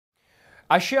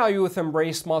A Shia youth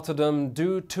embraced martyrdom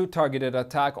due to targeted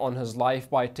attack on his life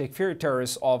by takfiri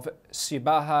terrorists of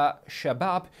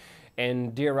Sipah-e-Sahabah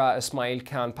in Dera Ismail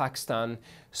Khan, Pakistan.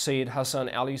 Syed Hassan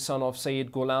Ali, son of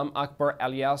Syed Ghulam Akbar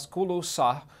alias Gullu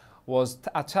Shah, was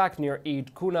attacked near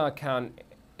Eid GahKallan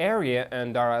area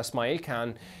in Dera Ismail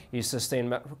Khan. He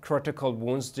sustained critical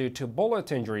wounds due to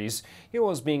bullet injuries. He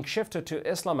was being shifted to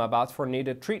Islamabad for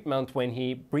needed treatment when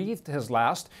he breathed his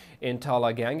last in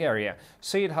Tala Gang area.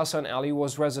 Syed Hassan Ali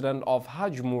was resident of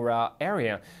Haji Mora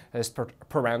area. His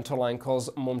parental uncles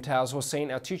Mumtaz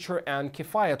Hussain, a teacher, and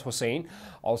Kifayat Hussain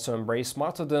also embraced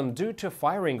martyrdom due to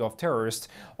firing of terrorists.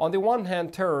 On the one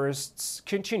hand, terrorists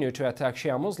continue to attack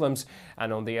Shia Muslims,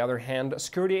 and on the other hand,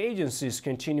 security agencies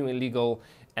continue illegal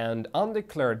and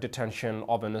undeclared detention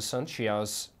of innocent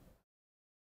Shias.